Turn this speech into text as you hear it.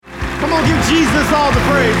on, give Jesus all the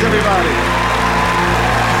praise, everybody.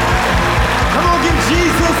 Come on, give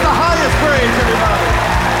Jesus the highest praise, everybody.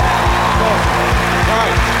 All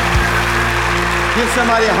right. Give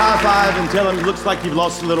somebody a high five and tell them it looks like you've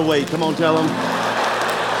lost a little weight. Come on, tell them.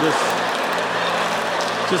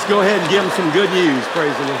 Just go ahead and give them some good news.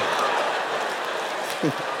 Praise the Lord.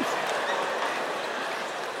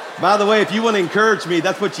 By the way, if you want to encourage me,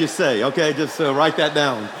 that's what you say, okay? Just write that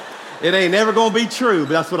down. It ain't never going to be true,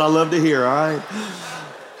 but that's what I love to hear, all right?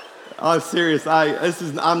 I'm serious.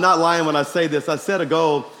 I'm not lying when I say this. I set a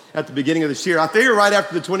goal at the beginning of this year. I figure right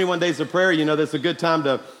after the 21 days of prayer, that's a good time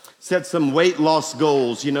to set some weight loss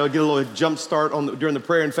goals, get a little jump start during the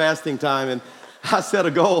prayer and fasting time. And I set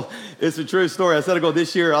a goal. It's a true story. I set a goal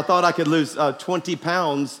this year. I thought I could lose 20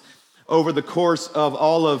 pounds over the course of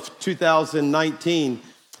all of 2019,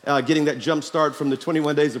 getting that jump start from the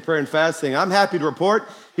 21 days of prayer and fasting. I'm happy to report,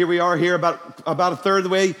 here we are here about a third of the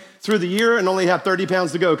way through the year and only have 30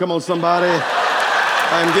 pounds to go. Come on, somebody.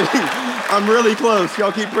 I'm really close.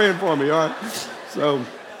 Y'all keep praying for me, all right? So,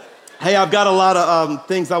 hey, I've got a lot of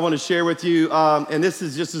things I want to share with you, and this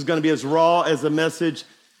is just going to be as raw as a message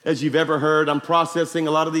as you've ever heard. I'm processing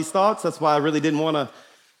a lot of these thoughts. That's why I really didn't want to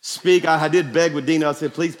speak. I did beg with Dina. I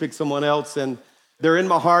said, please pick someone else, and they're in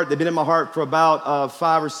my heart. They've been in my heart for about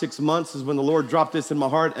 5 or 6 months is when the Lord dropped this in my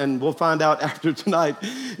heart, and we'll find out after tonight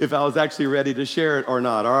if I was actually ready to share it or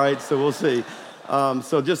not, all right? So we'll see.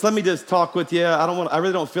 So let me talk with you. I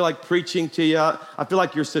really don't feel like preaching to you. I feel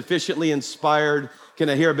like you're sufficiently inspired. Can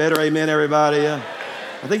I hear a better amen, everybody?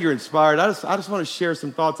 I think you're inspired. I just want to share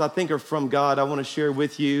some thoughts I think are from God. I want to share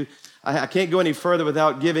with you. I can't go any further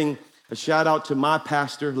without giving a shout out to my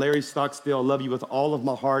pastor, Larry Stockstill. I love you with all of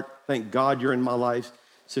my heart. Thank God you're in my life.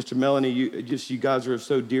 Sister Melanie, you guys are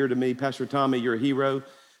so dear to me. Pastor Tommy, you're a hero.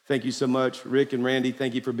 Thank you so much. Rick and Randy,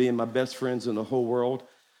 thank you for being my best friends in the whole world.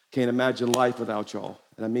 Can't imagine life without y'all.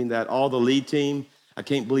 And I mean that. All the lead team, I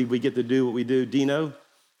can't believe we get to do what we do. Dino,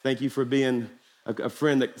 thank you for being a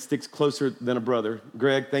friend that sticks closer than a brother.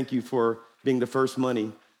 Greg, thank you for being the first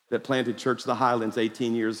money that planted Church of the Highlands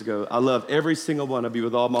 18 years ago. I love every single one of you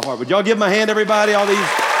with all my heart. Would y'all give them a hand, everybody? All these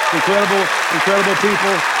incredible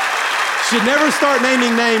people. Should never start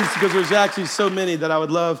naming names because there's actually so many that I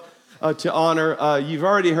would love to honor. You've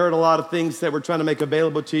already heard a lot of things that we're trying to make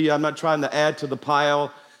available to you. I'm not trying to add to the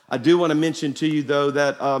pile. I do want to mention to you, though,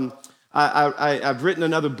 that I've written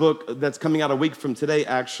another book that's coming out a week from today,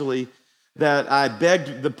 actually, that I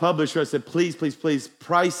begged the publisher. I said, please, please, please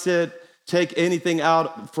price it. Take anything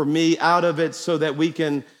out for me out of it so that we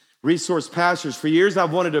can resource pastors. For years,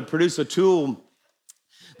 I've wanted to produce a tool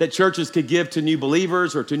that churches could give to new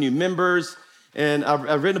believers or to new members. And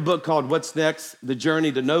I've written a book called What's Next? The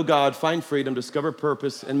Journey to Know God, Find Freedom, Discover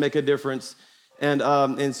Purpose, and Make a Difference. And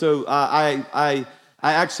so I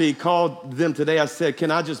actually called them today. I said, can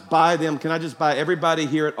I just buy them? Can I just buy everybody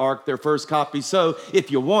here at ARC their first copy? So if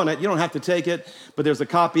you want it, you don't have to take it, but there's a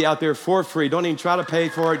copy out there for free. Don't even try to pay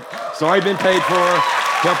for it. It's already been paid for.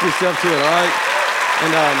 Help yourself to it, all right?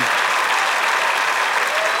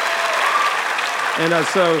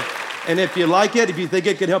 And if you like it, if you think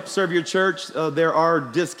it could help serve your church, there are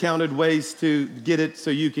discounted ways to get it so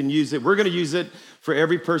you can use it. We're going to use it for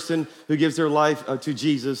every person who gives their life to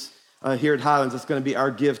Jesus here at Highlands. It's going to be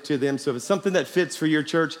our gift to them. So if it's something that fits for your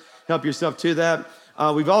church, help yourself to that.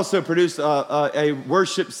 We've also produced a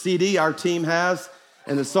worship CD our team has.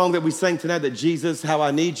 And the song that we sang tonight, that Jesus, How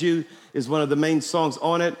I Need You, is one of the main songs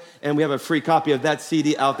on it. And we have a free copy of that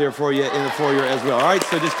CD out there for you in the foyer as well. All right,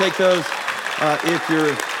 so just take those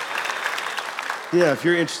if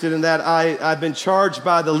you're interested in that. I've been charged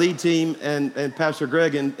by the lead team and Pastor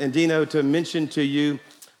Greg and Dino to mention to you,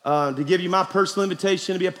 to give you my personal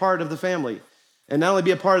invitation to be a part of the family. And not only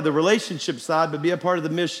be a part of the relationship side, but be a part of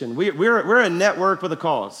the mission. We're a network with a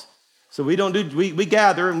cause. So we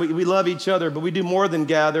gather and we love each other, but we do more than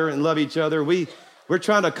gather and love each other. We're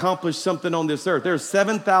trying to accomplish something on this earth. There are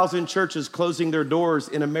 7,000 churches closing their doors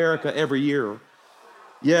in America every year.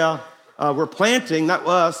 Yeah, we're planting, not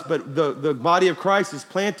us, but the body of Christ is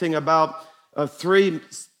planting about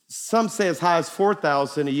some say as high as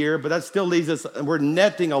 4,000 a year, but that still leaves us, we're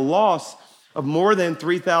netting a loss of more than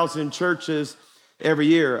 3,000 churches every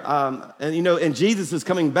year. And Jesus is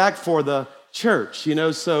coming back for the church,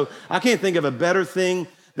 so I can't think of a better thing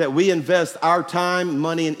that we invest our time,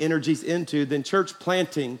 money, and energies into than church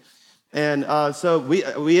planting. And so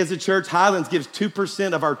we as a church, Highlands gives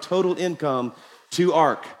 2% of our total income to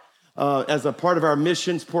ARC as a part of our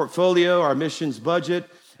missions portfolio, our missions budget.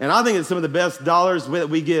 And I think it's some of the best dollars that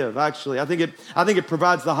we give, actually. I think it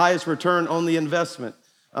provides the highest return on the investment.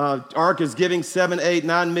 ARC is giving $7, $8,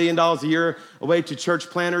 $9 million a year away to church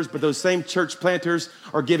planters, but those same church planters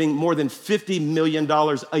are giving more than $50 million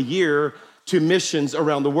a year to missions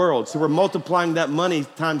around the world. So we're multiplying that money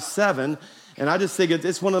times 7. And I just think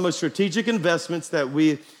it's one of the most strategic investments that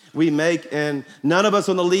we make. And none of us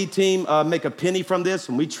on the lead team make a penny from this.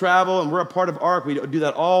 When we travel and we're a part of ARC, we do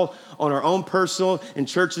that all on our own personal and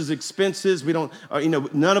church's expenses. We don't,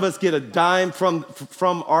 none of us get a dime from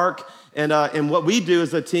ARC. And what we do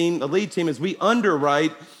as a team, the lead team, is we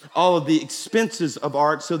underwrite all of the expenses of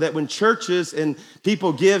ARC so that when churches and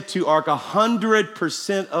people give to ARC,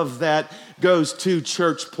 100% of that goes to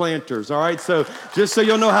church planters, all right? So just so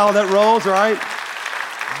you'll know how that rolls, all right?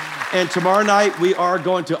 And tomorrow night, we are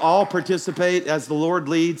going to all participate as the Lord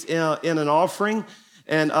leads in an offering.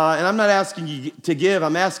 And I'm not asking you to give,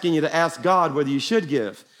 I'm asking you to ask God whether you should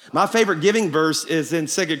give. My favorite giving verse is in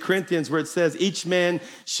 2 Corinthians where it says, each man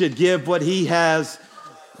should give what he has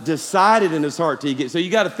decided in his heart to give. So you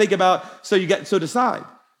got to think about, so decide.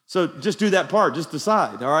 So just do that part, just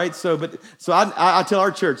decide, all right? So I tell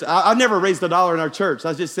our church, I've never raised $1 in our church.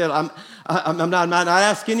 I just said, I'm not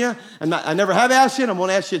asking you. I never have asked you, and I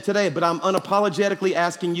won't ask you today, but I'm unapologetically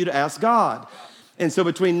asking you to ask God. And so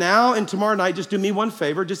between now and tomorrow night, just do me one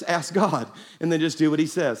favor, just ask God, and then just do what he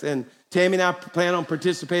says. And Tammy and I plan on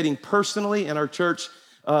participating personally, and our church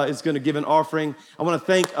is going to give an offering. I want to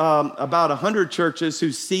thank about 100 churches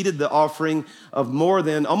who seeded the offering of more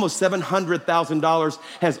than almost $700,000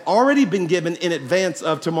 has already been given in advance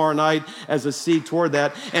of tomorrow night as a seed toward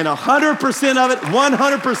that. And 100% of it,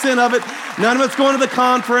 100% of it, none of it's going to the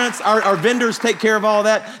conference. Our vendors take care of all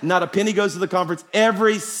that. Not a penny goes to the conference.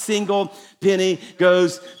 Every single penny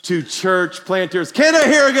goes to church planters. Can I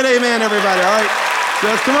hear a good amen, everybody? All right.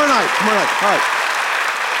 So it's tomorrow night. All right.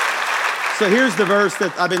 So here's the verse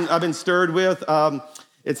that I've been stirred with.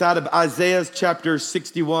 It's out of Isaiah chapter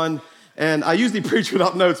 61. And I usually preach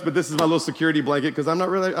without notes, but this is my little security blanket because I'm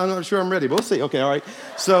not sure I'm ready. But we'll see. Okay, all right.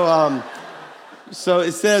 So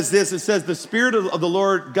it says this. It says, the Spirit of the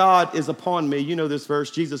Lord God is upon me. You know this verse.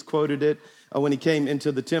 Jesus quoted it when he came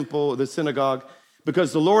into the temple, the synagogue,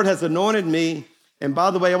 because the Lord has anointed me. And by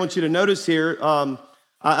the way, I want you to notice here,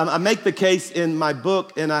 I make the case in my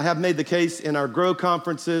book, and I have made the case in our Grow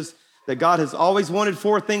conferences, that God has always wanted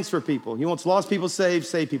 4 things for people. He wants lost people saved,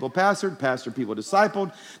 saved people pastored, pastored people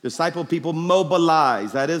discipled, discipled people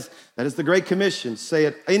mobilized. That is the Great Commission. Say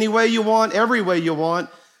it any way you want, every way you want,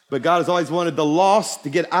 but God has always wanted the lost to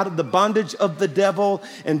get out of the bondage of the devil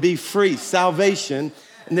and be free, salvation.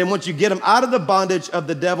 And then once you get them out of the bondage of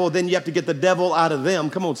the devil, then you have to get the devil out of them.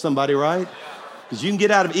 Come on, somebody, right? Because you can get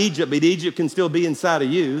out of Egypt, but Egypt can still be inside of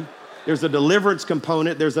you. There's a deliverance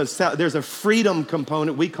component. There's a freedom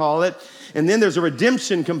component, we call it. And then there's a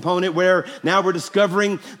redemption component where now we're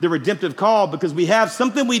discovering the redemptive call because we have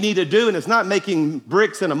something we need to do, and it's not making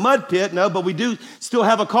bricks in a mud pit, no, but we do still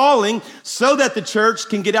have a calling so that the church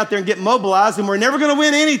can get out there and get mobilized, and we're never going to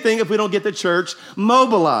win anything if we don't get the church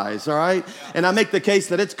mobilized, all right? And I make the case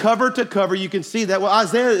that it's cover to cover. You can see that. Well,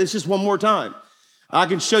 Isaiah, it's just one more time. I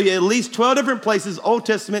can show you at least 12 different places, Old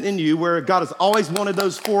Testament and you, where God has always wanted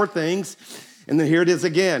those 4 things. And then here it is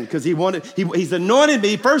again, because he's anointed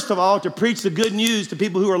me, first of all, to preach the good news to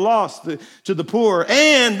people who are lost, to the poor,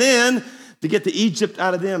 and then to get the Egypt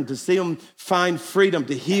out of them, to see them find freedom,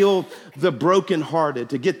 to heal the brokenhearted,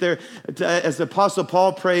 to get there, as the Apostle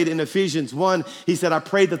Paul prayed in Ephesians 1, he said, I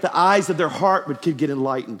pray that the eyes of their heart could get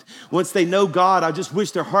enlightened. Once they know God, I just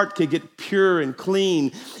wish their heart could get pure and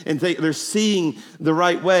clean, and they're seeing the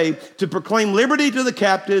right way, to proclaim liberty to the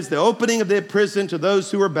captives, the opening of the prison to those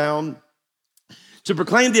who are bound, to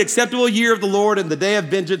proclaim the acceptable year of the Lord and the day of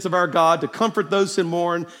vengeance of our God, to comfort those who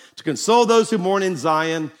mourn, to console those who mourn in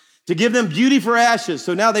Zion, to give them beauty for ashes.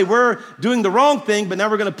 So now they were doing the wrong thing, but now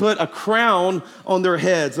we're going to put a crown on their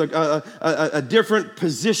heads, a different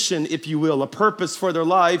position, if you will, a purpose for their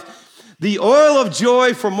life. The oil of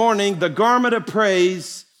joy for mourning, the garment of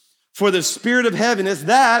praise for the spirit of heaviness,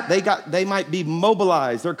 that they might be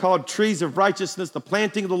mobilized. They're called trees of righteousness, the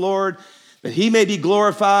planting of the Lord, that he may be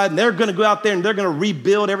glorified. And they're going to go out there and they're going to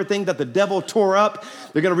rebuild everything that the devil tore up.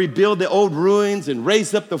 They're going to rebuild the old ruins and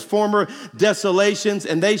raise up the former desolations,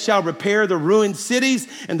 and they shall repair the ruined cities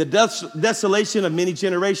and the desolation of many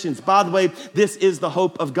generations. By the way, this is the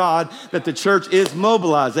hope of God, that the church is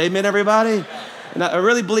mobilized. Amen, everybody? And I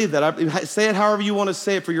really believe that. Say it however you want to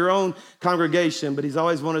say it for your own congregation, but he's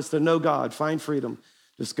always wanted us to know God, find freedom,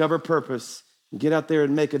 discover purpose, get out there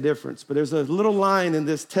and make a difference. But there's a little line in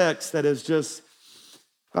this text that is just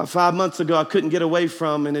about 5 months ago I couldn't get away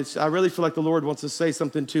from, and I really feel like the Lord wants to say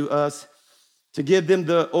something to us, to give them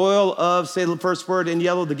the oil of, say the first word in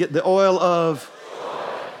yellow, to get the oil of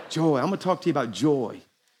Joy. I'm gonna talk to you about joy.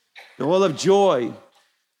 The oil of joy.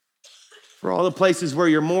 For all the places where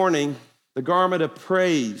you're mourning, the garment of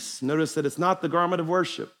praise. Notice that it's not the garment of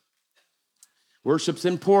worship. Worship's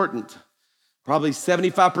important. Probably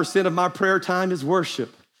 75% of my prayer time is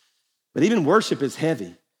worship. But even worship is heavy.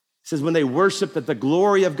 It says when they worship that the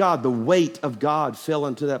glory of God, the weight of God fell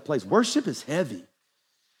into that place. Worship is heavy.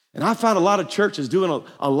 And I find a lot of churches doing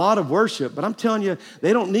a lot of worship, but I'm telling you,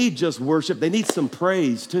 they don't need just worship. They need some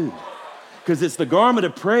praise too. Because it's the garment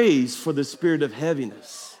of praise for the spirit of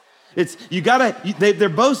heaviness. They're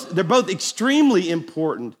both extremely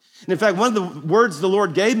important. And in fact, one of the words the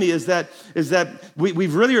Lord gave me is that we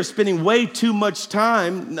really are spending way too much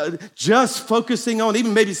time just focusing on,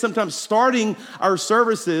 even maybe sometimes starting our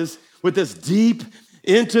services with this deep,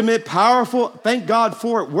 intimate, powerful, thank God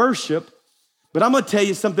for it, worship. But I'm gonna tell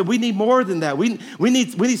you something, we need more than that. We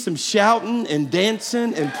need some shouting and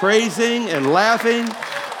dancing and praising and laughing.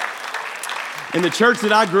 In the church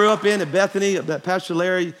that I grew up in at Bethany, that Pastor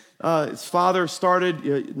Larry, his father started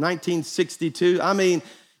 1962. I mean,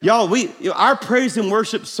 y'all, our praise and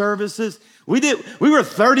worship services, we were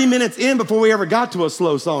 30 minutes in before we ever got to a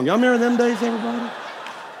slow song. Y'all remember them days, everybody?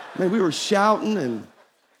 Man, we were shouting and,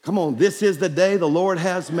 come on, this is the day the Lord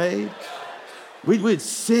has made. We'd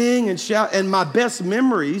sing and shout, and my best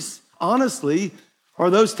memories, honestly, are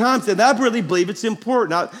those times, and I really believe it's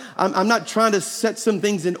important. I'm not trying to set some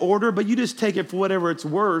things in order, but you just take it for whatever it's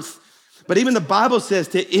worth. But even the Bible says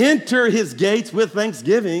to enter his gates with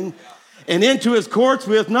thanksgiving and into his courts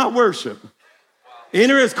with not worship.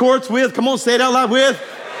 Enter his courts with, come on, say it out loud, with.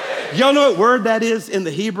 Y'all know what word that is in the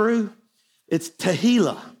Hebrew? It's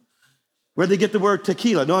tehillah. Where'd they get the word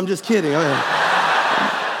tequila? No, I'm just kidding.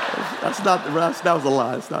 That was a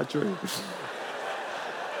lie. It's not true.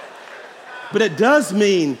 But it does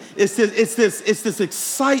mean it's this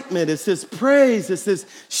excitement, it's this praise, it's this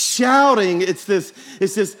shouting, I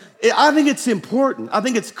think it's important. I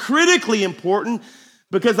think it's critically important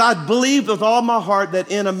because I believe with all my heart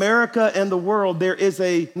that in America and the world there is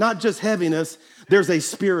not just heaviness, there's a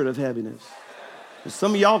spirit of heaviness.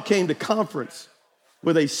 Some of y'all came to conference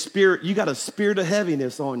with a spirit, you got a spirit of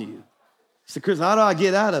heaviness on you. So Chris, how do I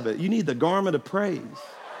get out of it? You need the garment of praise.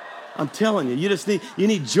 I'm telling you, you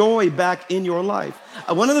need joy back in your life.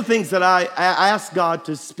 One of the things that I ask God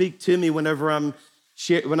to speak to me when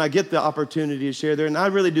I get the opportunity to share there, and I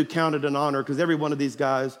really do count it an honor because every one of these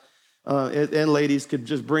guys and ladies could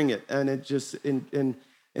just bring it, and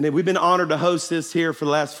we've been honored to host this here for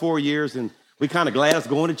the last 4 years, and we kind of glad it's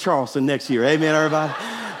going to Charleston next year. Amen, everybody.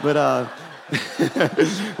 But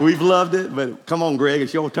we've loved it. But come on, Greg,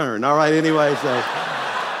 it's your turn. All right, anyway.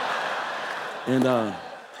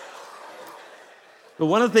 But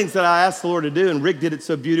one of the things that I asked the Lord to do, and Rick did it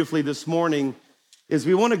so beautifully this morning, is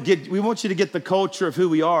we want you to get the culture of who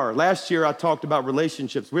we are. Last year, I talked about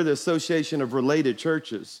relationships. We're the Association of Related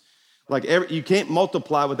Churches. You can't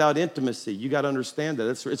multiply without intimacy. You got to understand that.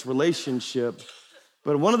 It's relationship.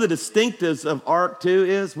 But one of the distinctives of ARC, too,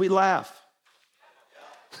 is we laugh.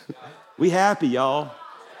 We happy, y'all.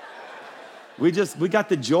 We got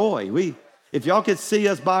the joy. If y'all could see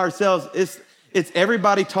us by ourselves, it's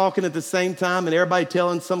everybody talking at the same time and everybody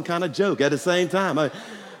telling some kind of joke at the same time.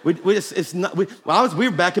 We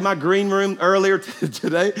were back in my green room earlier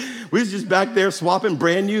today. We was just back there swapping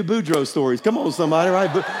brand new Boudreaux stories. Come on, somebody,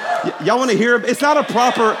 right? But y'all want to hear it? It ain't a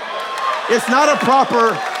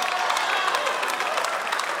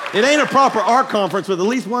proper art conference with at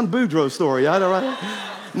least one Boudreaux story. Right?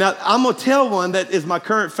 Now, I'm going to tell one that is my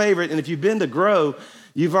current favorite, and if you've been to Grow,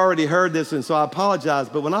 you've already heard this, and so I apologize.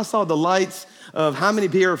 But when I saw the lights of how many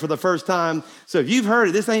here for the first time, so if you've heard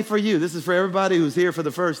it, this ain't for you. This is for everybody who's here for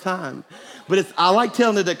the first time. But I like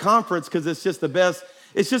telling it at conference because it's just the best.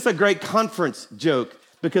 It's just a great conference joke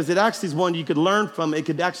because it actually is one you could learn from. It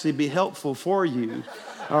could actually be helpful for you,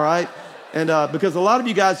 all right? And because a lot of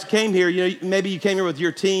you guys came here, maybe you came here with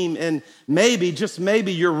your team, and maybe, just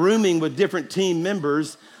maybe, you're rooming with different team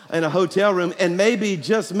members in a hotel room, and maybe,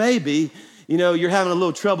 just maybe, you're having a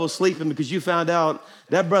little trouble sleeping because you found out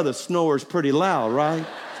that brother snores pretty loud, right?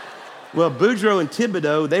 Well, Boudreaux and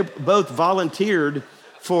Thibodeau, they both volunteered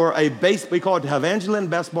for we call it the Evangeline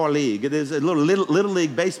Basketball League. It is a little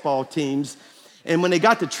league baseball teams, and when they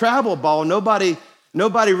got the travel ball, nobody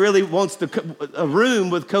really wants a room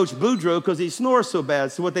with Coach Boudreaux because he snores so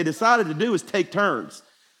bad. So what they decided to do is take turns.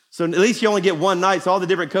 So at least you only get one night. So all the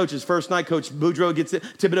different coaches, first night, Coach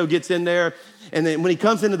Thibodeau gets in there. And then when he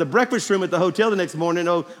comes into the breakfast room at the hotel the next morning,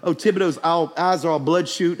 Thibodeau's eyes are all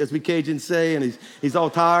bloodshot, as we Cajuns say, and he's all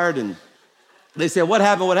tired. And they say, what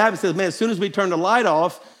happened? He says, man, as soon as we turn the light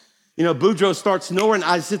off, Boudreaux starts snoring.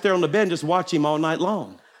 I sit there on the bed and just watch him all night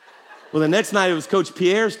long. Well, the next night it was Coach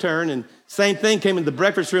Pierre's turn, and same thing, came into the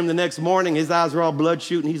breakfast room the next morning. His eyes were all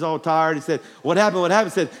bloodshot, and he's all tired. He said, what happened? What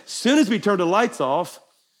happened? He said, as soon as we turned the lights off,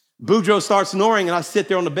 Boudreaux starts snoring, and I sit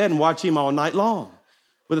there on the bed and watch him all night long.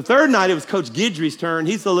 Well, the third night, it was Coach Guidry's turn.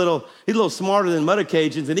 He's a little smarter than Muddy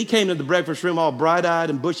Cajuns, and he came into the breakfast room all bright-eyed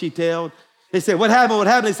and bushy-tailed. They said, what happened? What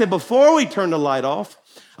happened? They said, before we turned the light off,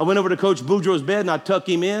 I went over to Coach Boudreaux's bed, and I tucked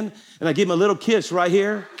him in, and I gave him a little kiss right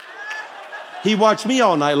here. He watched me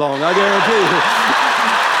all night long, I guarantee you.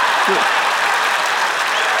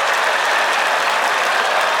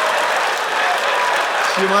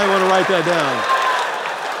 You might want to write that down.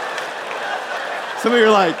 Some of you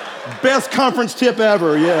are like, best conference tip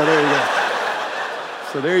ever. Yeah, there you go.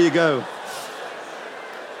 So there you go.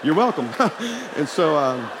 You're welcome. And so,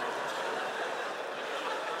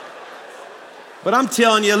 but I'm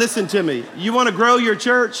telling you, listen to me. You want to grow your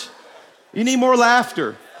church? You need more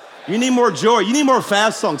laughter. You need more joy. You need more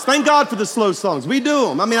fast songs. Thank God for the slow songs. We do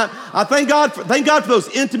them. I mean, I thank God for those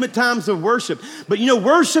intimate times of worship. But you know,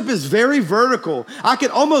 worship is very vertical. I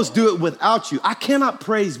can almost do it without you. I cannot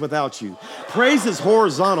praise without you. Praise is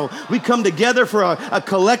horizontal. We come together for a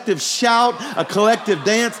collective shout, a collective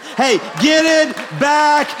dance. Hey, get it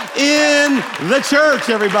back in the church,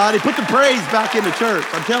 everybody. Put the praise back in the church.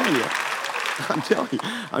 I'm telling you.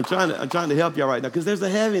 I'm trying to help y'all right now because there's a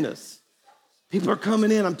heaviness. People are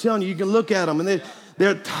coming in, I'm telling you, you can look at them and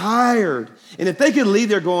they're tired. And if they could leave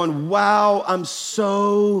there going, wow, I'm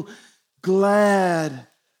so glad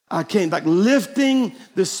I came. Like lifting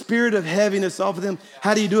the spirit of heaviness off of them.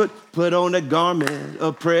 How do you do it? Put on a garment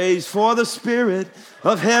of praise for the spirit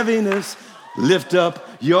of heaviness. Lift up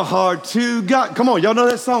your heart to God. Come on, y'all know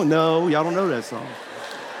that song? No, y'all don't know that song.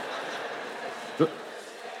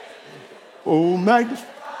 Oh, magnify.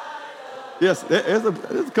 Yes, there's a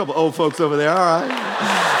couple old folks over there, all right.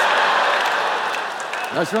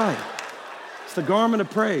 That's right. It's the garment of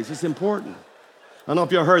praise. It's important. I don't know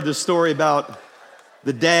if y'all heard this story about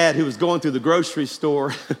the dad who was going through the grocery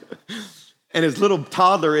store and his little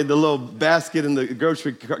toddler in the little basket in the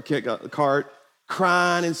grocery cart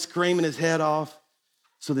crying and screaming his head off.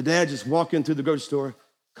 So the dad just walked in through the grocery store.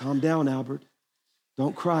 Calm down, Albert.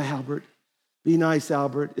 Don't cry, Albert. Be nice,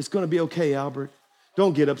 Albert. It's going to be okay, Albert.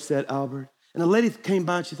 Don't get upset, Albert. And a lady came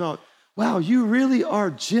by and she thought, wow, you really are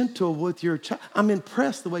gentle with your child. I'm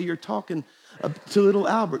impressed the way you're talking to little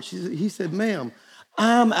Albert. He said, ma'am,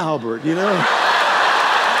 I'm Albert, you know?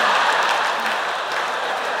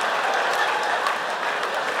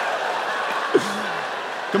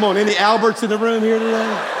 Come on, any Alberts in the room here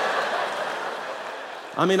today?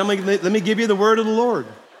 I mean, let me give you the word of the Lord.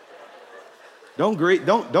 Don't grieve,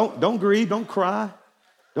 don't cry.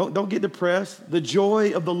 Don't get depressed. The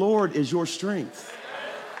joy of the Lord is your strength.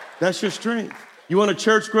 That's your strength. You want a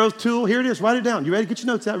church growth tool? Here it is. Write it down. You ready? Get your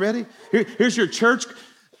notes out. Ready? Here's your church.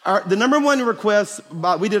 The number one request,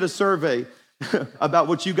 we did a survey about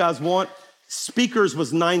what you guys want. Speakers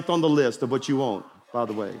was 9th on the list of what you want, by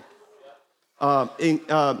the way.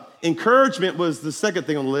 Encouragement was the second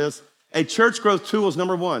thing on the list. A church growth tool is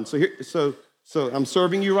number one. So I'm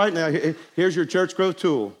serving you right now. Here's your church growth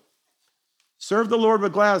tool. Serve the Lord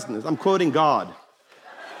with gladness. I'm quoting God.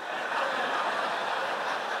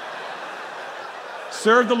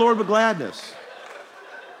 Serve the Lord with gladness.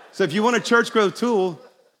 So if you want a church growth tool,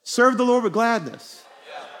 serve the Lord with gladness.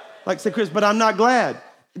 Like say, Chris, but I'm not glad.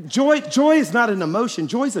 Joy is not an emotion.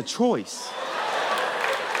 Joy is a choice.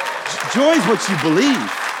 Joy is what you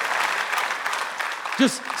believe.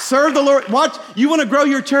 Just serve the Lord. Watch. You want to grow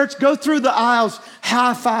your church? Go through the aisles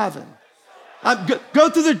high-fiving. Go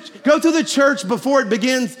through the church before it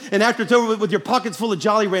begins and after it's over with your pockets full of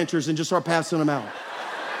Jolly Ranchers and just start passing them out.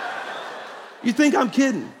 You think I'm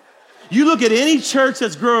kidding? You look at any church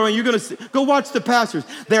that's growing, you're going to go watch the pastors.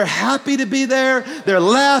 They're happy to be there. They're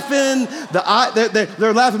laughing.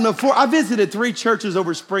 They're laughing before. I visited 3 churches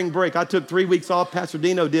over spring break. I took 3 weeks off. Pastor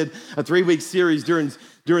Dino did a 3-week series during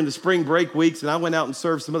the spring break weeks, and I went out and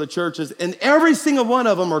served some other churches, and every single one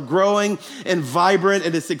of them are growing and vibrant,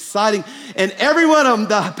 and it's exciting. And every one of them,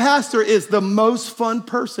 the pastor is the most fun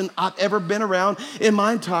person I've ever been around in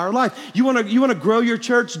my entire life. You want to grow your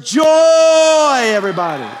church? Joy,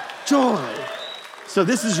 everybody. Joy. So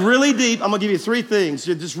this is really deep. I'm going to give you 3 things.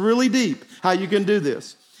 Just really deep how you can do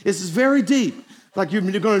this. This is very deep. Like you're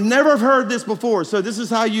going to never have heard this before. So this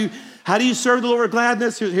is how do you serve the Lord with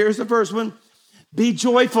gladness? Here's the first one. Be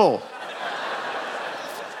joyful.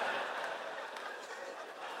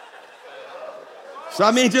 So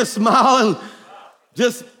I mean, just smile and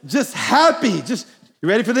just happy. You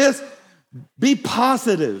ready for this? Be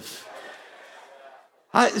positive.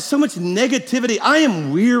 So much negativity. I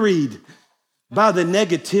am wearied by the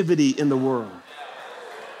negativity in the world.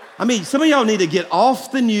 I mean, some of y'all need to get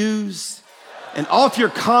off the news and off your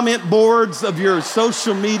comment boards of your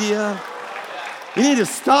social media. You need to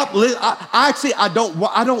stop. I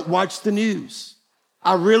don't watch the news.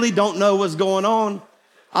 I really don't know what's going on.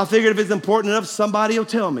 I figured if it's important enough, somebody will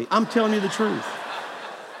tell me. I'm telling you the truth.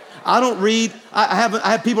 I don't read. I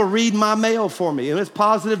have people read my mail for me. And it's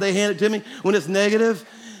positive, they hand it to me. When it's negative,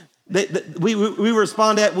 we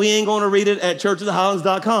respond at, we ain't going to read it at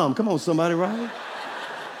churchofthehighlands.com. Come on, somebody, right?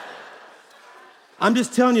 I'm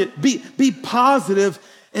just telling you, be positive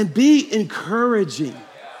and be encouraging.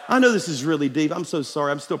 I know this is really deep. I'm so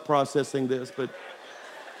sorry. I'm still processing this, but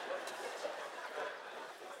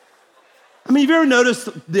I mean, have you ever noticed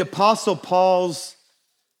the Apostle Paul's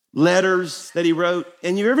letters that he wrote?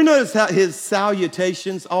 And you ever notice how his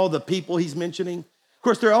salutations, all the people he's mentioning? Of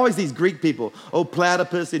course, there are always these Greek people,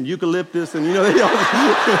 platypus and eucalyptus, and he does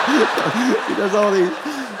all these.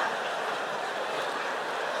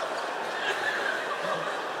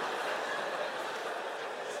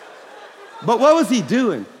 But what was he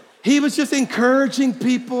doing? He was just encouraging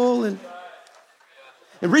people. And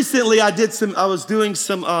recently I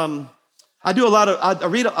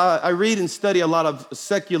read and study a lot of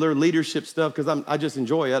secular leadership stuff because I just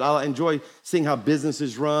enjoy it. I enjoy seeing how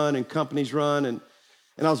businesses run and companies run. And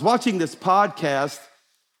I was watching this podcast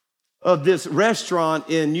of this restaurant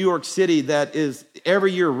in New York City that is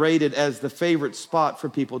every year rated as the favorite spot for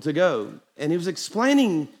people to go. And he was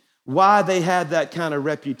explaining why they had that kind of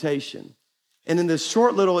reputation. And in this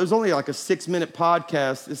short it was only like a 6-minute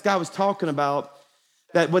podcast, this guy was talking about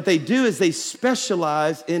that what they do is they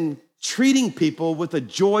specialize in treating people with a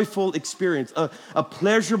joyful experience, a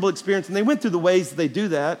pleasurable experience. And they went through the ways that they do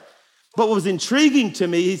that. But what was intriguing to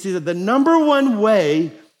me, he said the number one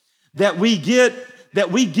way that we get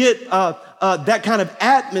that kind of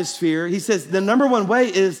atmosphere, he says the number one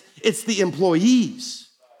way is it's the employees.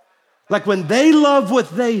 Like when they love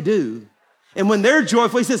what they do, and when they're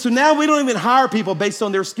joyful, he says, so now we don't even hire people based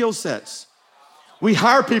on their skill sets. We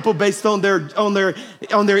hire people based on their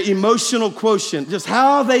emotional quotient, just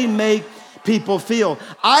how they make people feel.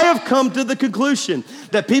 I have come to the conclusion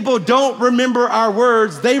that people don't remember our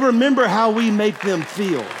words, they remember how we make them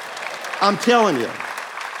feel. I'm telling you.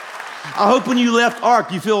 I hope when you left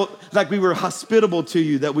ARC, you feel like we were hospitable to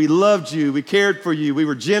you, that we loved you, we cared for you, we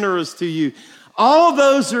were generous to you. All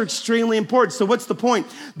those are extremely important. So what's the point?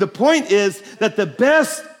 The point is that the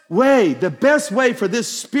best way for this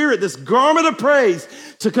spirit, this garment of praise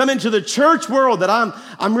to come into the church world that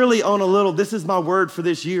I'm really on this is my word for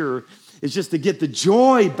this year, is just to get the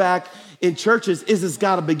joy back in churches it's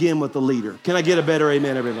got to begin with the leader. Can I get a better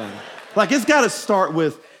amen, everybody? Like it's got to start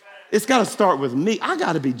with me. I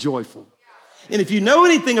got to be joyful. And if you know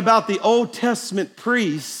anything about the Old Testament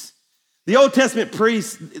priests, they had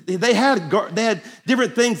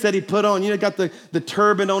different things that he put on. Got the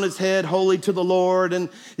turban on his head, holy to the Lord, and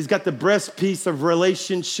he's got the breastpiece of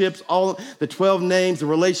relationships, all the 12 names, the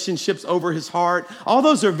relationships over his heart. All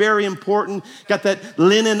those are very important. Got that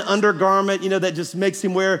linen undergarment, that just makes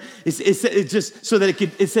him wear. It's just so that it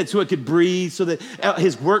could breathe, so that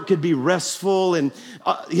his work could be restful, and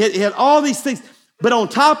he had all these things. But on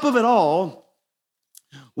top of it all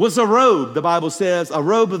was a robe, the Bible says, a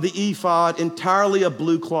robe of the ephod, entirely of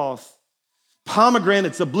blue cloth.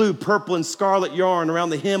 Pomegranates of blue, purple, and scarlet yarn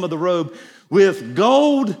around the hem of the robe with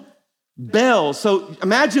gold bells. So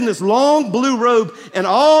imagine this long blue robe, and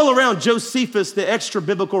all around Josephus, the extra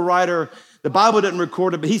biblical writer, the Bible didn't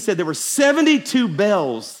record it, but he said there were 72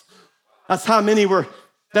 bells. That's how many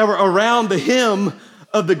that were around the hem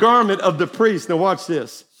of the garment of the priest. Now watch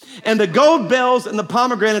this. And the gold bells and the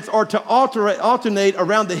pomegranates are to alternate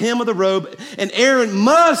around the hem of the robe. And Aaron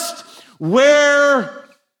must wear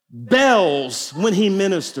bells when he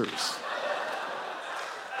ministers.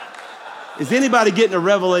 Is anybody getting a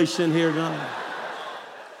revelation here tonight?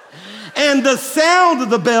 And the sound of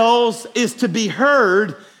the bells is to be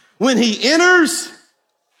heard when he enters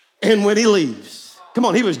and when he leaves. Come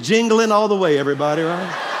on, he was jingling all the way, everybody,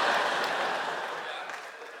 right?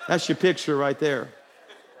 That's your picture right there.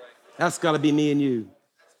 That's got to be me and you.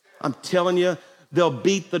 I'm telling you, they'll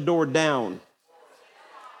beat the door down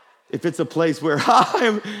if it's a place where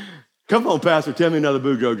come on, Pastor, tell me another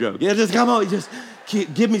Boudreaux joke. Yeah, just come on, just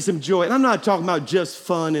give me some joy. And I'm not talking about just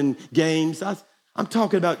fun and games. I'm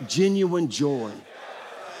talking about genuine joy,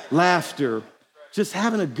 laughter, just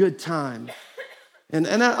having a good time. And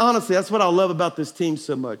honestly, that's what I love about this team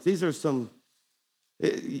so much. These are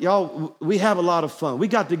y'all, we have a lot of fun. We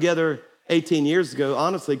got together 18 years ago,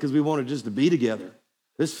 honestly, because we wanted just to be together.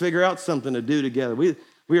 Let's figure out something to do together. We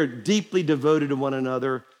are deeply devoted to one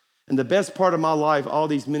another. And the best part of my life, all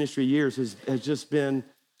these ministry years, has just been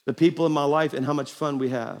the people in my life and how much fun we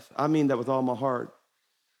have. I mean that with all my heart.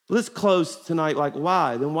 Let's close tonight like,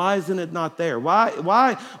 why? Then why isn't it not there?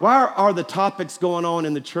 Why are the topics going on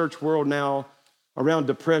in the church world now around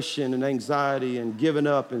depression and anxiety and giving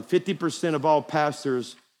up? And 50% of all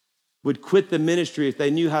pastors would quit the ministry if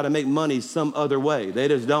they knew how to make money some other way. They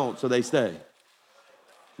just don't, so they stay.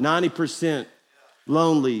 90%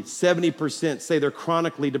 lonely, 70% say they're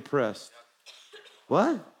chronically depressed.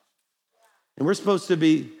 What? And we're supposed to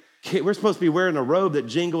be wearing a robe that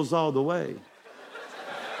jingles all the way.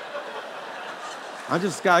 I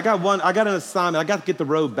got an assignment. I got to get the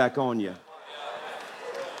robe back on you.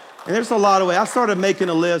 And there's a lot of ways. I started making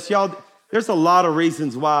a list. Y'all, there's a lot of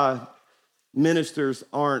reasons why ministers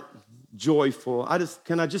aren't joyful.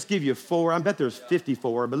 Can I just give you 4? I bet there's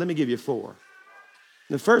 54, but let me give you 4.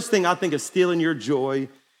 The first thing I think is stealing your joy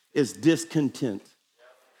is discontent.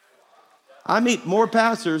 I meet more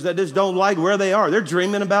pastors that just don't like where they are. They're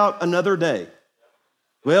dreaming about another day.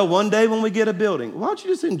 Well, one day when we get a building, why don't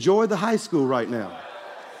you just enjoy the high school right now?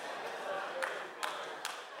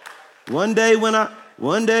 One day when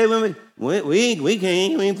we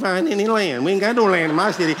can't even find any land. We ain't got no land in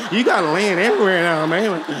my city. You got land everywhere now,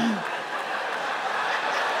 man.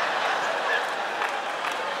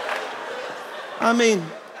 I mean,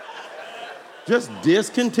 just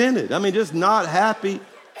discontented. Just not happy.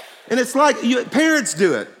 And it's like parents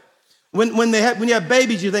do it. When you have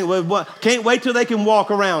babies, you think, well, can't wait till they can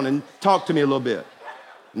walk around and talk to me a little bit.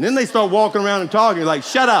 And then they start walking around and talking. You're like,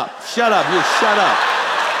 shut up, just shut up.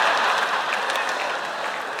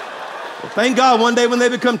 Well, thank God one day when they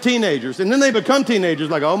become teenagers. And then they become teenagers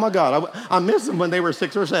like, oh my God, I miss them when they were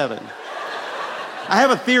 6 or 7. I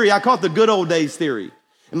have a theory, I call it the good old days theory.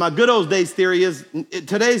 And my good old days theory is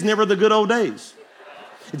today's never the good old days.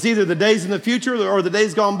 It's either the days in the future or the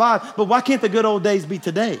days gone by. But why can't the good old days be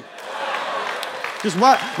today? Just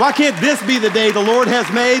why can't this be the day the Lord has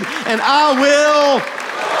made and I will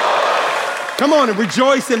come on and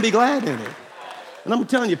rejoice and be glad in it? And I'm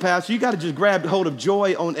telling you, Pastor, you got to just grab hold of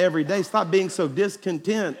joy on every day. Stop being so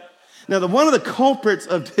discontent. Now, one of the culprits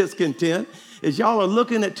of discontent is y'all are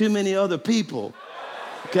looking at too many other people,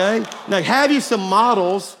 okay? Now, have you some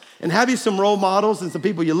models and have you some role models and some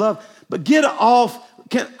people you love, but get off.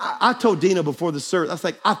 I told Dina before the service, I was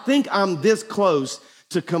like, I think I'm this close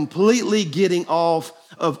to completely getting off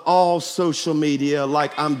of all social media,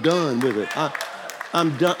 like I'm done with it.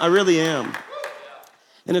 I'm done, I really am.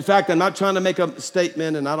 And in fact, I'm not trying to make a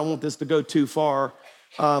statement, and I don't want this to go too far,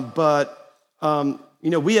 but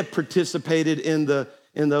we have participated in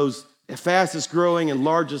those fastest growing and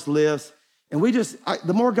largest lists, and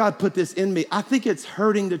the more God put this in me, I think it's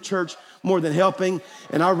hurting the church more than helping.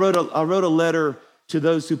 And I wrote a letter to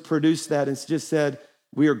those who produced that and just said,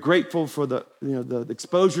 we are grateful for the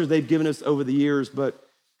exposure they've given us over the years, but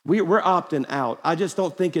we're opting out. I just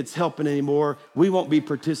don't think it's helping anymore. We won't be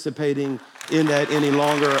participating in that any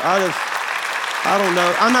longer. I don't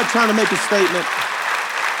know. I'm not trying to make a statement.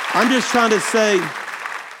 I'm just trying to say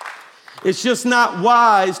it's just not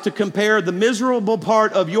wise to compare the miserable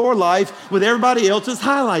part of your life with everybody else's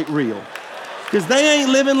highlight reel, because they ain't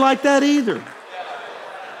living like that either.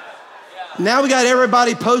 Now we got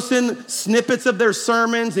everybody posting snippets of their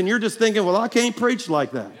sermons, and you're just thinking, well, I can't preach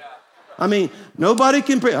like that. Nobody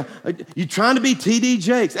can preach. You trying to be T.D.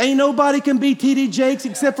 Jakes. Ain't nobody can be T.D. Jakes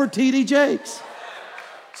except for T.D. Jakes.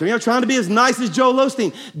 So you're trying to be as nice as Joel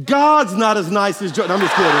Osteen. God's not as nice as Joel. No, I'm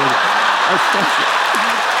just kidding.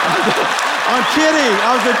 I'm kidding.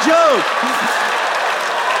 I was a joke.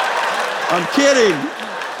 I'm kidding.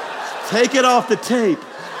 Take it off the tape.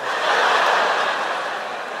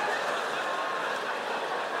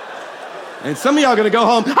 And some of y'all are going to go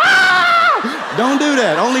home, Don't do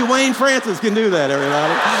that. Only Wayne Francis can do that,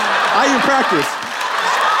 everybody. I even practice.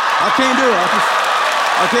 I can't do it.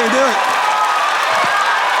 I can't do it.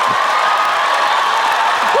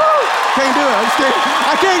 Woo! Can't do it.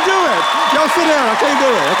 I can't do it. Y'all sit down. I can't do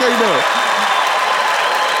it. I can't do it.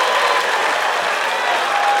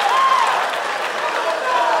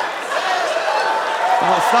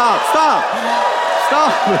 Oh, stop.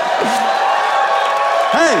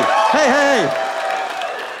 Hey.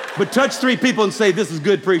 But touch 3 people and say, this is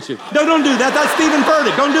good preaching. No, don't do that. That's Stephen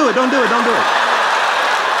Furtick. Don't do it.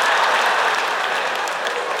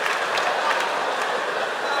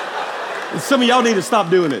 And some of y'all need to stop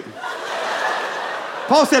doing it.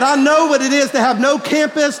 Paul said, I know what it is to have no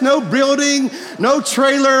campus, no building, no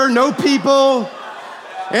trailer, no people.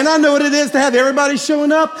 And I know what it is to have everybody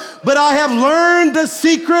showing up. But I have learned the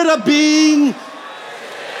secret of being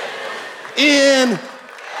in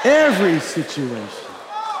every situation.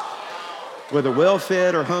 whether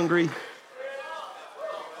well-fed or hungry.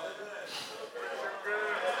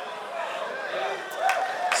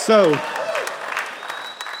 So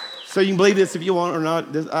you can believe this if you want or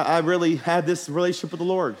not. I really had this relationship with the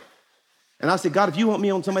Lord. And I said, God, if you want me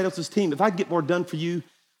on somebody else's team, if I get more done for you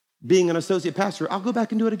being an associate pastor, I'll go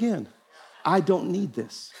back and do it again. I don't need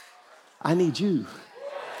this. I need you.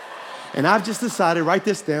 And I've just decided, write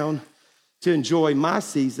this down, to enjoy my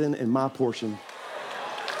season and my portion.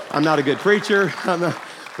 I'm not a good preacher,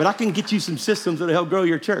 but I can get you some systems that'll help grow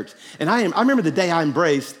your church. And I remember the day I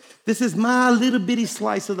embraced, this is my little bitty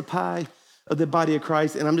slice of the pie of the body of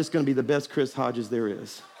Christ, and I'm just gonna be the best Chris Hodges there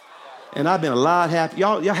is. And I've been a lot happy.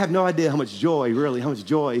 Y'all have no idea how much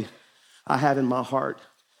joy I have in my heart.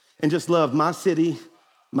 And just love my city,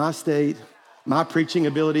 my state, my preaching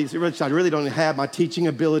abilities. I really don't have my teaching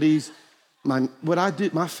abilities, what I do,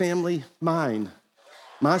 my family, mine,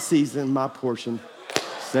 my season, my portion.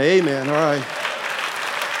 Say amen, all right.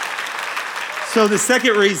 So the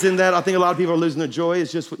second reason that I think a lot of people are losing their joy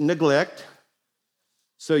is just neglect.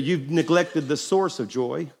 So you've neglected the source of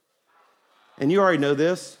joy. And you already know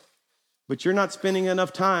this, but you're not spending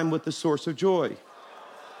enough time with the source of joy.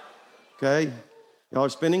 Okay? Y'all are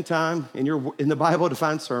spending time in the Bible to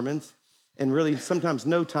find sermons and really sometimes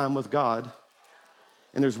no time with God.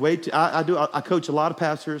 And there's I coach a lot of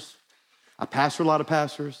pastors. I pastor a lot of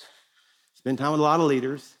pastors. Spend time with a lot of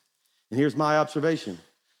leaders. And here's my observation,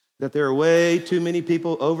 that there are way too many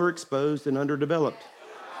people overexposed and underdeveloped.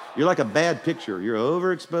 You're like a bad picture. You're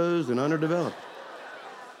overexposed and underdeveloped.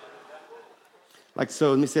 So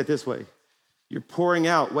let me say it this way. You're pouring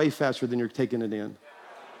out way faster than you're taking it in.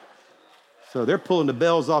 So they're pulling the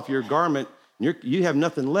bells off your garment, and you have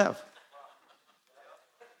nothing left.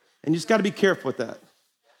 And you just got to be careful with that.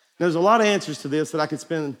 There's a lot of answers to this that I could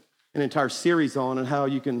spend an entire series on, and how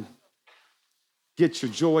you can get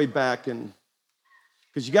your joy back. And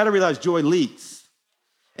because you got to realize joy leaks.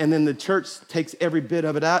 And then the church takes every bit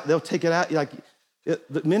of it out. They'll take it out.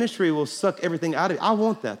 The ministry will suck everything out of it. I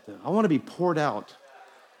want that, though. I want to be poured out.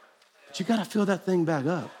 But you got to fill that thing back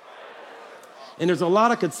up. And there's a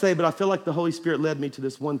lot I could say, but I feel like the Holy Spirit led me to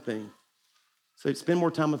this one thing. So spend more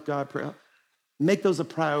time with God. Pray. Make those a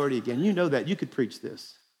priority again. You know that. You could preach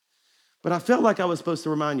this. But I felt like I was supposed to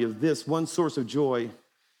remind you of this one source of joy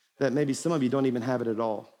that maybe some of you don't even have it at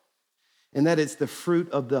all. And that it's the fruit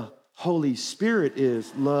of the Holy Spirit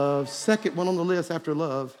is love. Second one on the list after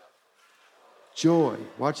love, joy.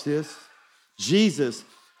 Watch this. Jesus,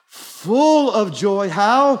 full of joy.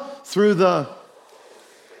 How? Through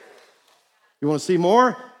you want to see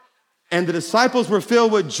more? And the disciples were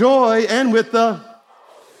filled with joy and with I'm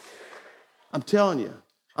telling you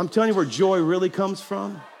where joy really comes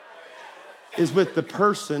from is with the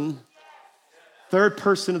third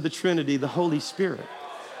person of the Trinity, the Holy Spirit.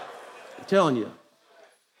 I'm telling you.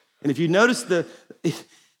 And if you notice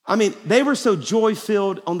they were so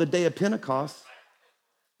joy-filled on the day of Pentecost,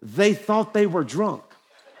 they thought they were drunk.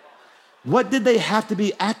 What did they have to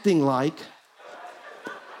be acting like?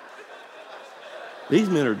 These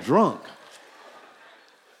men are drunk.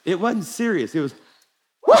 It wasn't serious. It was,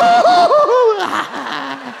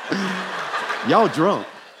 y'all drunk.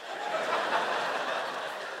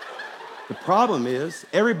 The problem is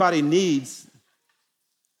everybody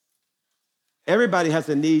has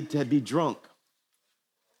a need to be drunk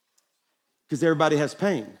because everybody has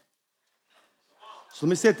pain. So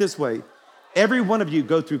let me say it this way. Every one of you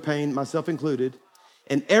go through pain, myself included,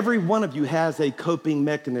 and every one of you has a coping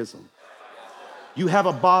mechanism. You have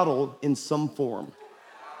a bottle in some form.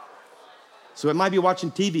 So it might be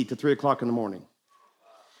watching TV till 3 o'clock in the morning,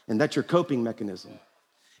 and that's your coping mechanism.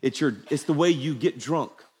 It's the way you get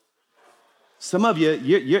drunk. Some of you,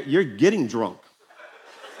 you're getting drunk.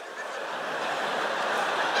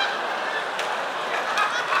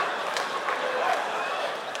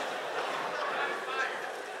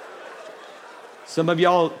 Some of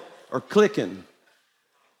y'all are clicking,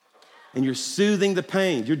 and you're soothing the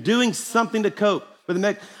pain. You're doing something to cope.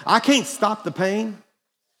 I can't stop the pain,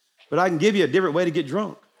 but I can give you a different way to get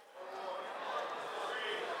drunk.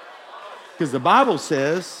 Because the Bible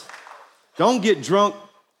says, don't get drunk,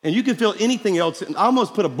 and you can feel anything else. And I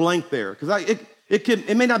almost put a blank there, because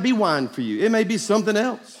it may not be wine for you. It may be something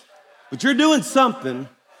else. But you're doing something.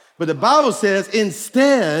 But the Bible says,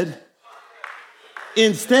 instead,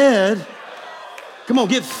 come on,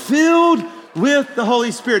 get filled with the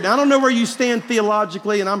Holy Spirit. Now, I don't know where you stand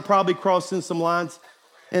theologically, and I'm probably crossing some lines.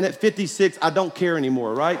 And at 56, I don't care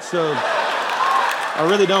anymore, right? So I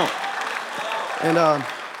really don't. And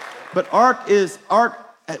but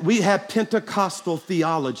we have Pentecostal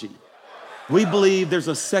theology. We believe there's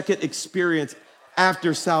a second experience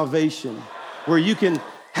after salvation. where you can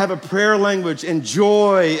have a prayer language and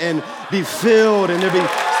joy and be filled and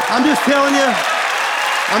I'm just telling you.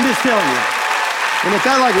 And if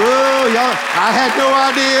that like, whoa, y'all, I had no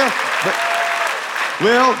idea. But,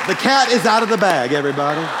 well, the cat is out of the bag,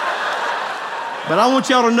 everybody. But I want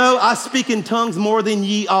y'all to know I speak in tongues more than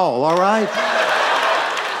ye all right?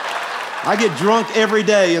 I get drunk every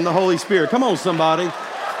day in the Holy Spirit. Come on, somebody.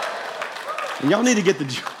 And y'all need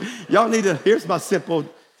to, here's my simple,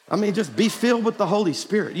 just be filled with the Holy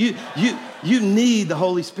Spirit. You need the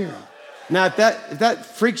Holy Spirit. Now, if that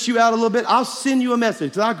freaks you out a little bit, I'll send you a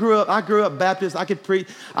message. Because I grew up Baptist. I could preach.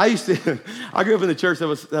 I grew up in the church I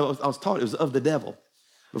was taught it was of the devil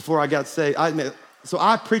before I got saved. So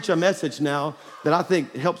I preach a message now that I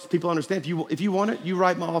think helps people understand. If you want it, you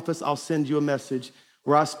write my office. I'll send you a message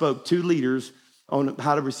where I spoke to leaders on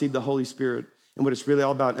how to receive the Holy Spirit and what it's really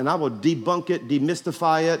all about. And I will debunk it,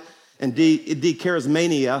 demystify it, and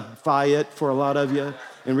de-charismaniafy it for a lot of you,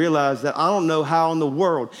 and realize that I don't know how in the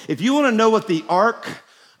world. If you want to know what the ark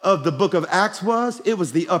of the book of Acts was, it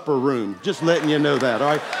was the upper room. Just letting you know that, all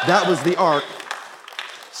right? That was the ark.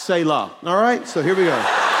 Selah, all right? So here we go.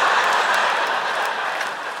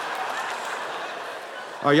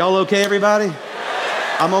 Are y'all okay, everybody?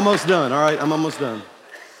 I'm almost done, all right? I'm almost done.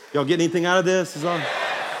 Y'all get anything out of this? Is all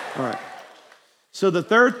right. So the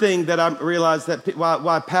third thing that I realized that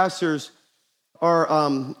why pastors are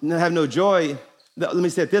have no joy. Let me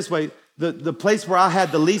say it this way: the place where I've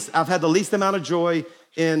had the least amount of joy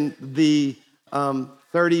in the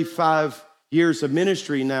 35 years of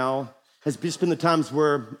ministry now has just been the times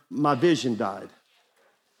where my vision died.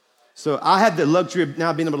 So I had the luxury of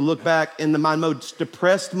now being able to look back, and my most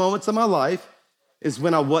depressed moments of my life is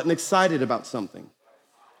when I wasn't excited about something.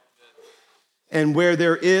 And where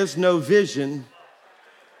there is no vision,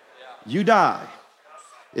 you die.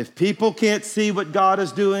 If people can't see what God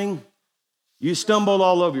is doing, you stumble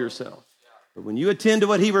all over yourself. But when you attend to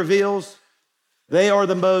what he reveals, they are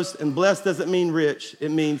the most, and blessed doesn't mean rich, it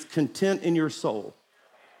means content in your soul.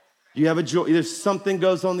 You have a joy, there's something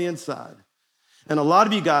goes on the inside. And a lot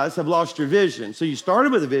of you guys have lost your vision. So you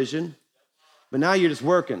started with a vision, but now you're just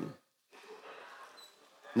working.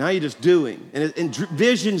 Now you're just doing. And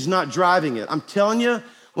vision's not driving it. I'm telling you,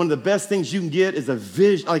 one of the best things you can get is a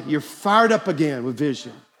vision. Like you're fired up again with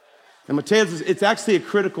vision. And Mateus, it's actually a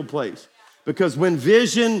critical place because when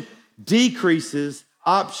vision decreases,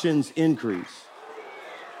 options increase.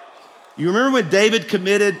 You remember when David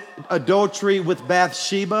committed adultery with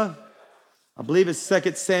Bathsheba? I believe it's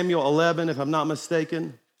 2 Samuel 11, if I'm not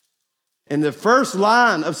mistaken. And the first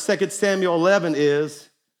line of 2 Samuel 11 is,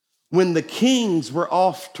 when the kings were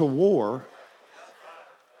off to war,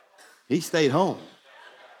 he stayed home.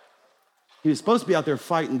 He was supposed to be out there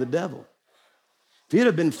fighting the devil. If he'd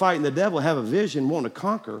have been fighting the devil, have a vision, want to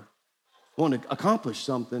conquer, want to accomplish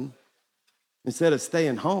something, instead of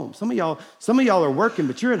staying home. Some of y'all are working,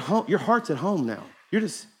 but you're at home. Your heart's at home now. And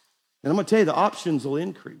I'm going to tell you, the options will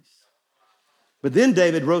increase. But then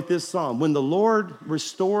David wrote this psalm, when the Lord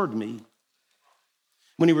restored me,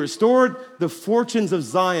 when he restored the fortunes of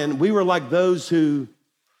Zion, we were like those who,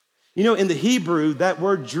 in the Hebrew, that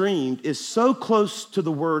word dreamed is so close to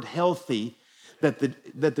the word healthy that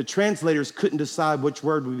the translators couldn't decide which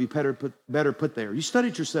word would be better put there. You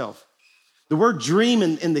studied yourself. The word dream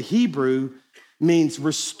in the Hebrew means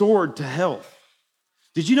restored to health.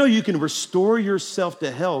 Did you know you can restore yourself to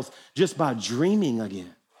health just by dreaming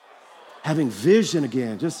again? Having vision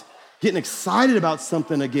again, just getting excited about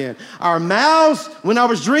something again. Our mouths, when I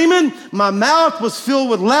was dreaming, my mouth was filled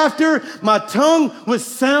with laughter. My tongue with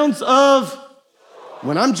sounds of,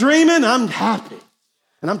 when I'm dreaming, I'm happy.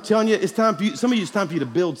 And I'm telling you, it's time for you, some of you, it's time for you to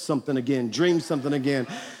build something again, dream something again.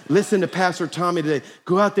 Listen to Pastor Tommy today.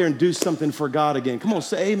 Go out there and do something for God again. Come on,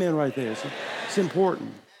 say amen right there. It's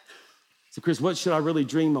important. So Chris, what should I really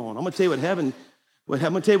dream on? I'm gonna tell you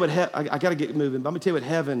I gotta get moving, but I'm gonna tell you what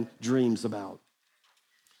heaven dreams about.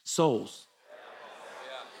 Souls.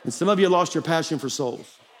 And some of you lost your passion for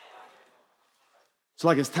souls. So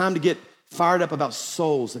it's time to get fired up about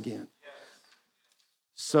souls again.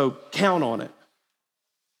 So count on it.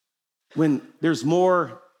 When there's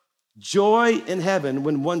more joy in heaven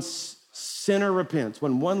when one sinner repents,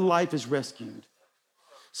 when one life is rescued.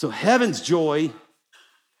 So heaven's joy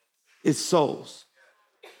is souls.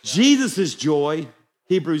 Jesus' joy,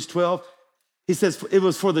 Hebrews 12, he says, it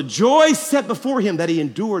was for the joy set before him that he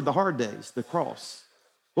endured the hard days, the cross.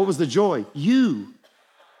 What was the joy? You.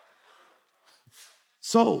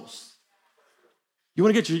 Souls. You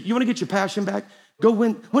want to get your passion back? Go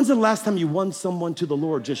win. When's the last time you won someone to the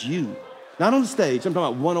Lord, just you? Not on the stage, I'm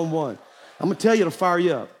talking about one-on-one. I'm gonna tell you to fire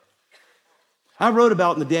you up. I wrote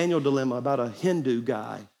about in the Daniel Dilemma about a Hindu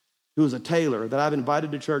guy who was a tailor that I've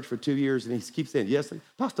invited to church for 2 years, and he keeps saying, yes,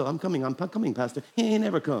 Pastor, I'm coming, Pastor. He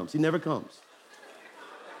never comes. And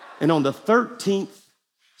on the 13th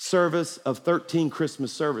service of 13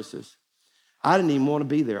 Christmas services, I didn't even want to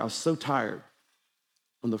be there. I was so tired.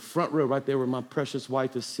 On the front row, right there where my precious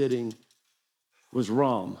wife is sitting, was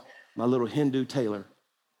Ram, my little Hindu tailor.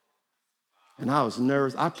 And I was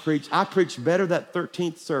nervous. I preached better that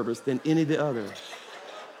 13th service than any of the others.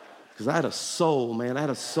 Because I had a soul, man. I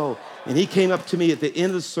had a soul. And he came up to me at the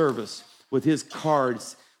end of the service with his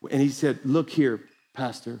cards, and he said, look here,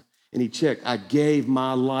 Pastor. And he checked, I gave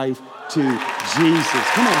my life to Jesus.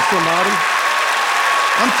 Come on, somebody.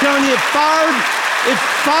 I'm telling you, it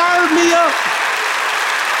fired me up.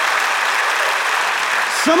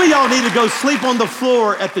 Some of y'all need to go sleep on the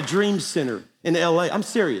floor at the Dream Center in LA. I'm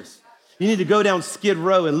serious. You need to go down Skid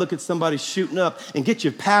Row and look at somebody shooting up and get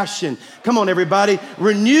your passion. Come on, everybody.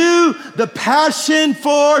 Renew the passion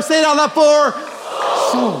for, say it out loud, for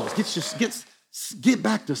souls. Get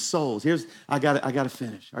back to souls. I got to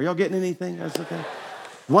finish. Are y'all getting anything? That's okay.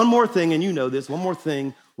 One more thing, and you know this, one more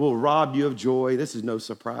thing will rob you of joy. This is no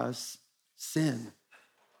surprise. Sin.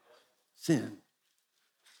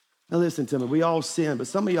 Now listen to me, we all sin, but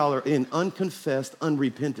some of y'all are in unconfessed,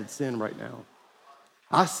 unrepented sin right now.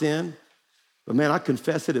 I sin, but man, I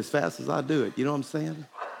confess it as fast as I do it. You know what I'm saying?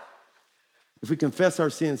 If we confess our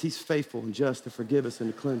sins, he's faithful and just to forgive us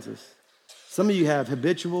and to cleanse us. Some of you have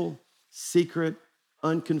habitual, secret,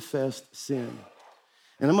 unconfessed sin.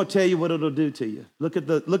 And I'm gonna tell you what it'll do to you. Look at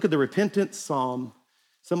the repentance psalm.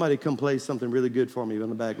 Somebody come play something really good for me in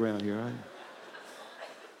the background here, all right?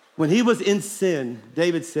 When he was in sin,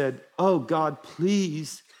 David said, oh God,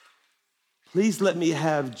 please let me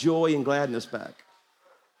have joy and gladness back.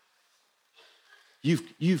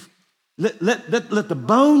 Let the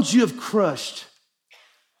bones you have crushed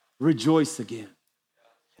rejoice again.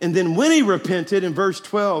 And then when he repented, in verse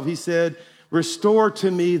 12, he said, restore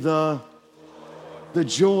to me the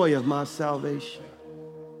joy of my salvation.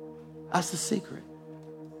 That's the secret.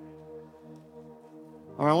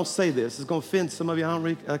 All right, I won't say this. It's going to offend some of you.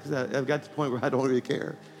 I've got to the point where I don't really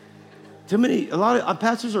care. A lot of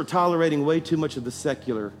pastors are tolerating way too much of the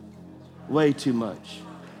secular, way too much.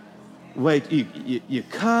 You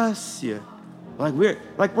cuss, we're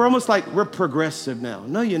almost like we're progressive now.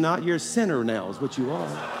 No, you're not. You're a sinner now is what you are.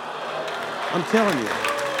 I'm telling you.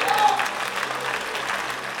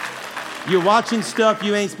 You're watching stuff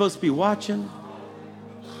you ain't supposed to be watching.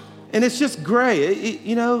 And it's just gray,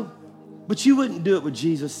 but you wouldn't do it with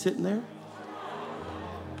Jesus sitting there.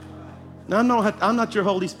 Now, I'm not your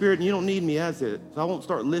Holy Spirit, and you don't need me as it. So I won't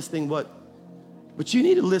start listing but you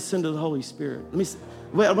need to listen to the Holy Spirit.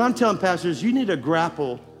 What I'm telling pastors, you need to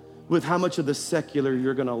grapple with how much of the secular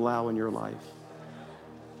you're going to allow in your life.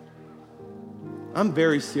 I'm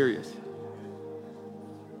very serious.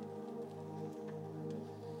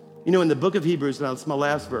 In the book of Hebrews, now it's my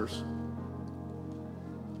last verse.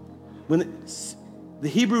 When the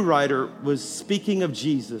Hebrew writer was speaking of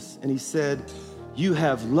Jesus, and he said, you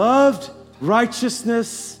have loved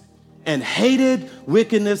righteousness and hated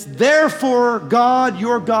wickedness. Therefore, God,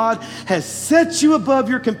 your God, has set you above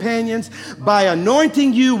your companions by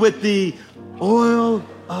anointing you with the oil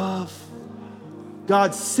of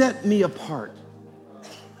God. Set me apart.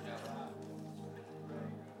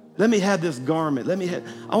 Let me have this garment.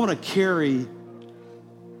 I want to carry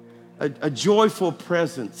a joyful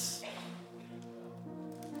presence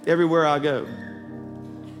everywhere I go.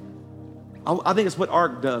 I think it's what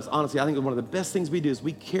ARC does. Honestly, I think one of the best things we do is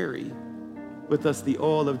we carry with us the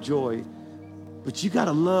oil of joy. But you got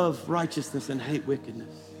to love righteousness and hate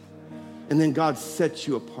wickedness. And then God sets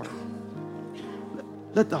you apart.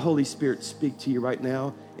 Let the Holy Spirit speak to you right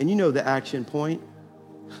now. And you know the action point.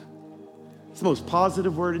 It's the most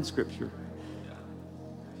positive word in Scripture.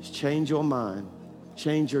 Just change your mind.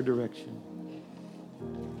 Change your direction.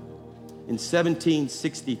 In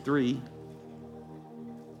 1763,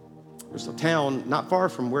 there's a town not far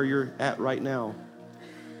from where you're at right now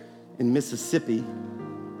in Mississippi,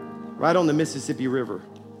 right on the Mississippi River,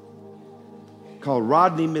 called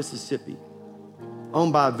Rodney, Mississippi,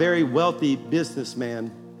 owned by a very wealthy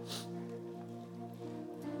businessman.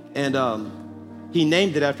 And he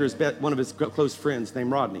named it after one of his close friends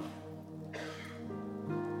named Rodney.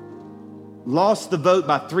 Lost the vote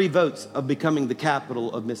by 3 votes of becoming the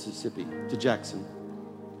capital of Mississippi to Jackson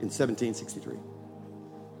in 1763.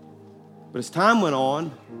 But as time went on,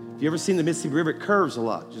 if you ever seen the Mississippi River, it curves a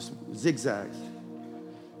lot, just zigzags.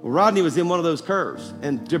 Well, Rodney was in one of those curves,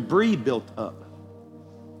 and debris built up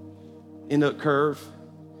in the curve.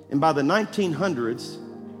 And by the 1900s,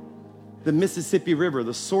 the Mississippi River,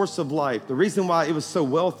 the source of life. The reason why it was so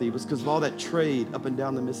wealthy was because of all that trade up and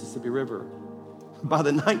down the Mississippi River. By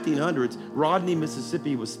the 1900s, Rodney,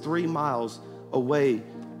 Mississippi was 3 miles away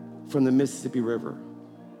from the Mississippi River.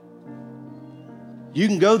 You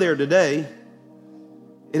can go there today.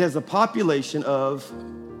 It has a population of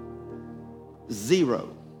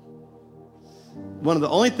 0. One of the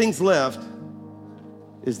only things left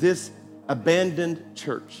is this abandoned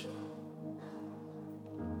church.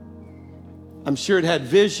 I'm sure it had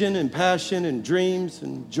vision and passion and dreams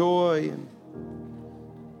and joy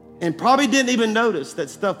and probably didn't even notice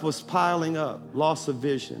that stuff was piling up. Loss of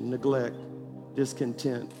vision, neglect,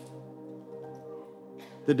 discontent,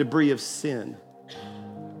 the debris of sin.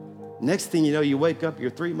 Next thing you know, you wake up,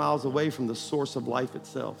 you're 3 miles away from the source of life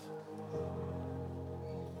itself.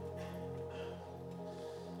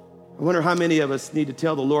 I wonder how many of us need to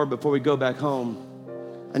tell the Lord before we go back home,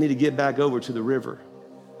 I need to get back over to the river.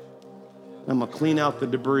 I'm gonna clean out the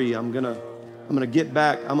debris. I'm gonna get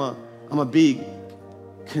back. I'm gonna be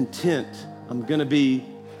content. I'm gonna be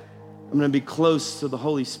close to the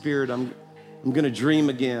Holy Spirit. I'm gonna dream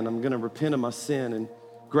again. I'm gonna repent of my sin and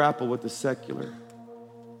grapple with the secular.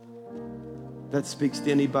 That speaks to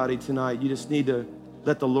anybody tonight. You just need to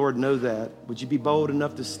let the Lord know that. Would you be bold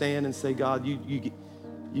enough to stand and say, God,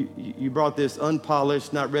 you brought this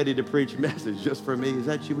unpolished, not ready to preach message just for me. Is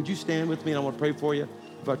that you? Would you stand with me and I want to pray for you?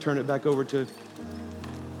 If I turn it back over to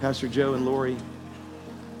Pastor Joe and Lori.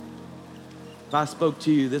 If I spoke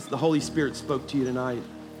to you, the Holy Spirit spoke to you tonight.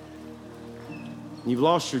 And you've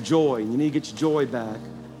lost your joy and you need to get your joy back.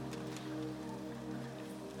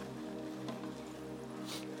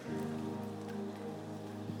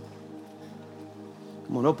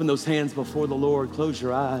 Come on, open those hands before the Lord. Close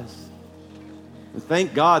your eyes. And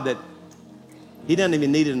thank God that He doesn't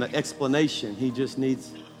even need an explanation. He just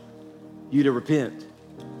needs you to repent.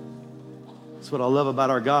 That's what I love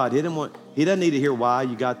about our God. He doesn't need to hear why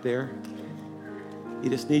you got there. He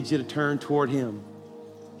just needs you to turn toward Him.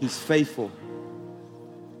 He's faithful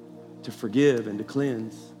to forgive and to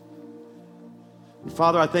cleanse. And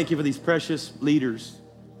Father, I thank you for these precious leaders.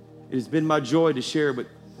 It has been my joy to share with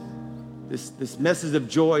this message of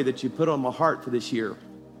joy that you put on my heart for this year.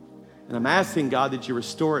 And I'm asking, God, that you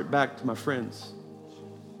restore it back to my friends.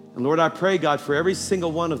 And Lord, I pray, God, for every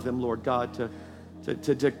single one of them, Lord God,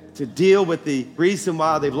 to deal with the reason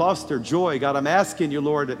why they've lost their joy. God, I'm asking you,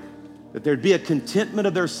 Lord, that there'd be a contentment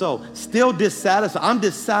of their soul. Still dissatisfied. I'm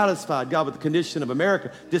dissatisfied, God, with the condition of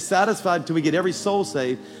America. Dissatisfied until we get every soul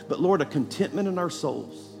saved. But Lord, a contentment in our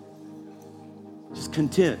souls. Just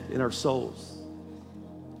content in our souls.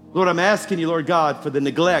 Lord, I'm asking you, Lord God, for the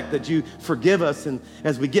neglect, that you forgive us, and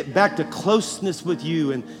as we get back to closeness with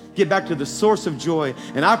you and get back to the source of joy.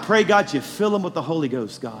 And I pray, God, you fill them with the Holy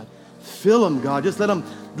Ghost, God. Fill them, God. Just let them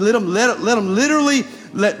literally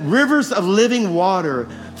let rivers of living water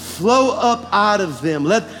flow up out of them.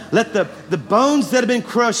 Let the bones that have been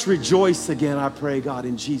crushed rejoice again, I pray, God,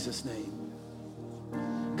 in Jesus' name.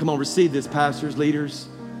 Come on, receive this, pastors, leaders.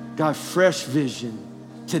 God, fresh vision,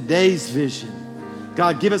 today's vision.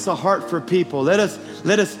 God, give us a heart for people. Let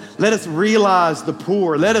us realize the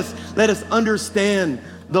poor. Let us understand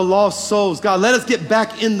the lost souls. God, let us get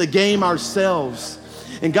back in the game ourselves.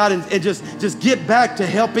 And God, and just get back to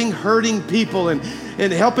helping hurting people and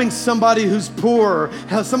helping somebody who's poor,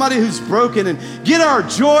 somebody who's broken, and get our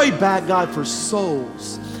joy back, God, for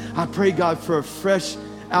souls. I pray, God, for a fresh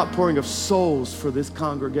outpouring of souls for this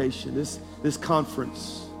congregation, this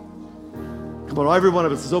conference. Come on, every one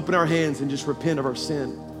of us, let's open our hands and just repent of our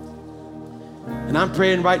sin. And I'm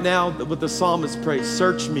praying right now that what the psalmist prays,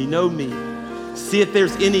 search me, know me, see if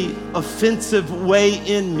there's any offensive way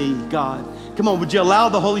in me, God. Come on, would you allow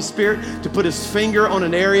the Holy Spirit to put his finger on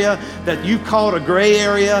an area that you called a gray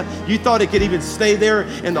area? You thought it could even stay there,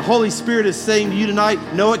 and the Holy Spirit is saying to you tonight,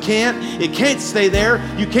 no, it can't. It can't stay there.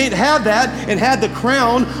 You can't have that and have the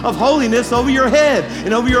crown of holiness over your head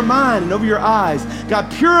and over your mind and over your eyes.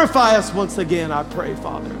 God, purify us once again, I pray,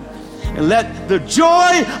 Father. And let the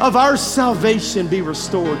joy of our salvation be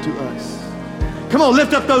restored to us. Come on,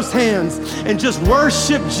 lift up those hands and just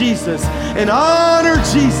worship Jesus and honor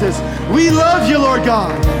Jesus. We love you, Lord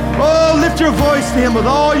God. Oh, lift your voice to him with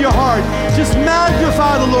all your heart. Just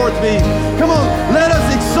magnify the Lord to me. Come on, let us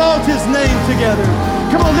exalt his name together.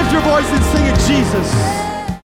 Come on, lift your voice and sing it, Jesus.